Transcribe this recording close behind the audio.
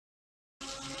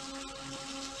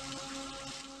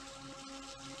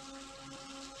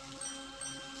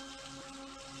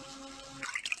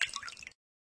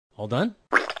All done?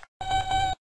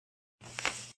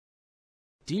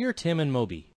 Dear Tim and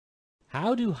Moby,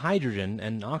 how do hydrogen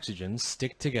and oxygen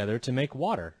stick together to make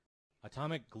water?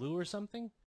 Atomic glue or something?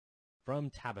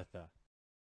 From Tabitha.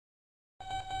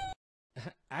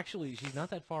 Actually, she's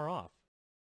not that far off.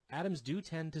 Atoms do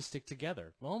tend to stick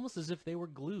together, almost as if they were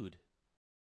glued.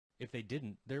 If they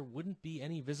didn't, there wouldn't be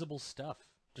any visible stuff,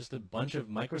 just a bunch of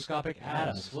microscopic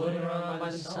atoms floating around by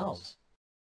themselves.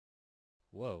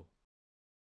 Whoa.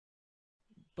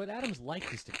 But atoms like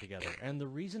to stick together, and the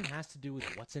reason has to do with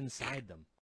what's inside them.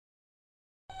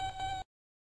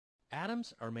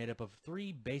 Atoms are made up of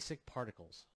three basic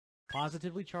particles: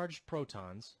 positively charged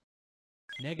protons,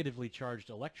 negatively charged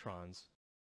electrons,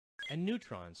 and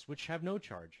neutrons, which have no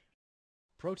charge.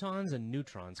 Protons and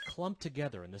neutrons clump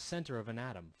together in the center of an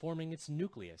atom, forming its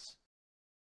nucleus.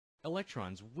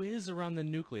 Electrons whiz around the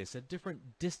nucleus at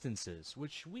different distances,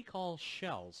 which we call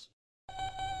shells.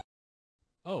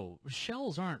 Oh,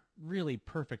 shells aren't really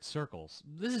perfect circles.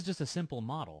 This is just a simple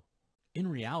model. In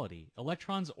reality,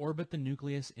 electrons orbit the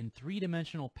nucleus in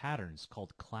three-dimensional patterns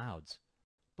called clouds.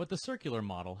 But the circular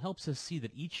model helps us see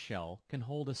that each shell can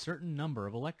hold a certain number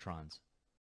of electrons.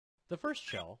 The first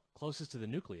shell, closest to the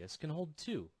nucleus, can hold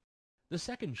 2. The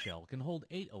second shell can hold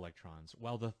 8 electrons,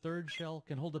 while the third shell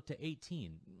can hold up to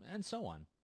 18, and so on.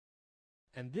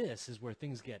 And this is where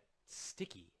things get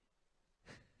sticky.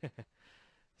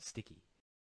 Sticky.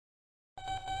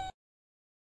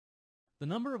 The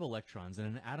number of electrons in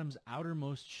an atom's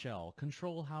outermost shell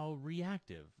control how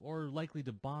reactive, or likely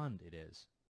to bond, it is.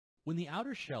 When the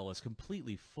outer shell is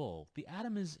completely full, the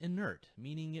atom is inert,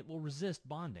 meaning it will resist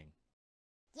bonding.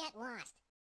 Get lost.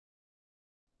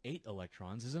 8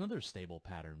 electrons is another stable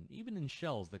pattern, even in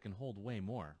shells that can hold way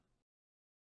more.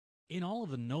 In all of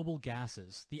the noble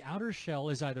gases, the outer shell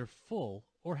is either full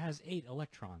or has 8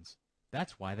 electrons.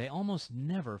 That's why they almost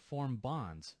never form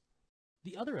bonds.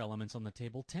 The other elements on the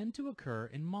table tend to occur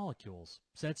in molecules,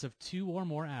 sets of 2 or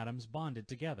more atoms bonded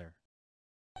together.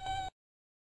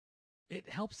 It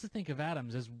helps to think of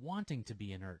atoms as wanting to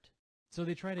be inert, so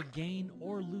they try to gain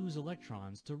or lose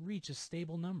electrons to reach a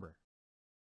stable number.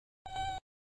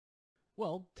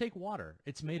 Well, take water.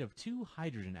 It's made of 2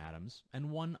 hydrogen atoms and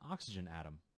 1 oxygen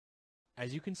atom.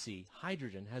 As you can see,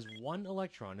 hydrogen has 1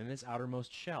 electron in its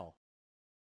outermost shell.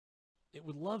 It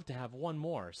would love to have 1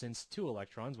 more, since 2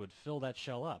 electrons would fill that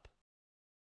shell up.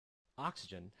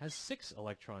 Oxygen has 6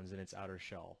 electrons in its outer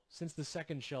shell. Since the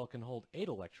second shell can hold 8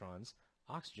 electrons,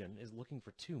 oxygen is looking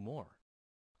for 2 more.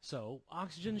 So,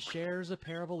 oxygen shares a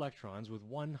pair of electrons with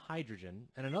 1 hydrogen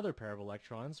and another pair of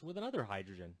electrons with another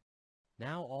hydrogen.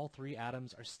 Now all 3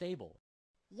 atoms are stable.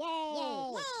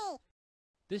 Yay! Yay!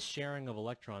 This sharing of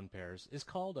electron pairs is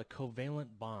called a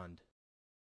covalent bond.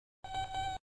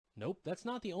 Nope, that's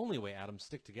not the only way atoms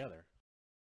stick together.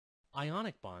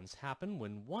 Ionic bonds happen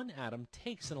when one atom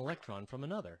takes an electron from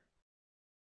another.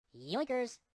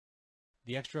 Yoinkers!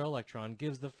 The extra electron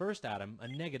gives the first atom a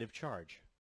negative charge,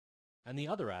 and the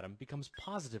other atom becomes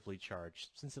positively charged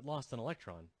since it lost an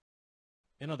electron.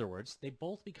 In other words, they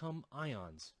both become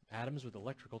ions, atoms with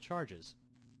electrical charges.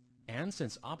 And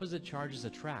since opposite charges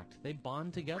attract, they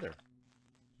bond together.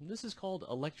 This is called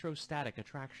electrostatic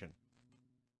attraction.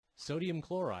 Sodium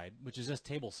chloride, which is just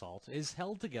table salt, is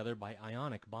held together by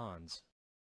ionic bonds.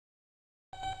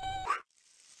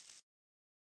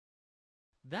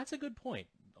 That's a good point.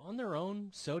 On their own,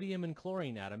 sodium and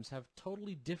chlorine atoms have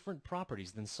totally different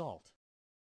properties than salt.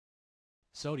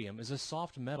 Sodium is a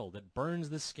soft metal that burns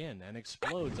the skin and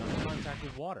explodes on contact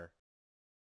with water.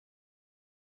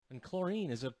 And chlorine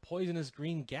is a poisonous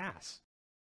green gas.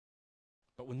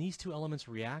 But when these 2 elements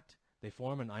react, they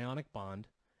form an ionic bond,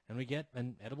 and we get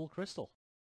an edible crystal.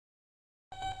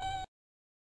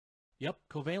 Yep,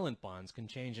 covalent bonds can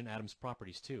change an atom's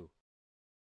properties too.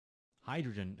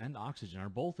 Hydrogen and oxygen are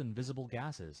both invisible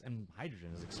gases, and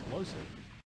hydrogen is explosive.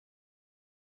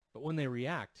 But when they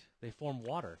react, they form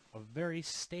water, a very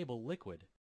stable liquid.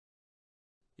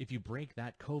 If you break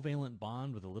that covalent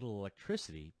bond with a little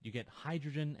electricity, you get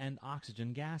hydrogen and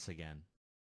oxygen gas again.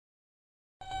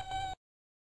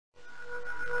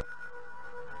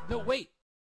 No, wait!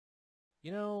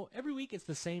 You know, every week it's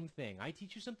the same thing. I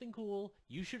teach you something cool,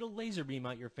 you shoot a laser beam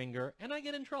out your finger, and I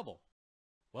get in trouble.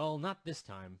 Well, not this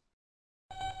time.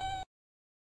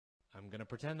 I'm gonna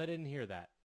pretend I didn't hear that.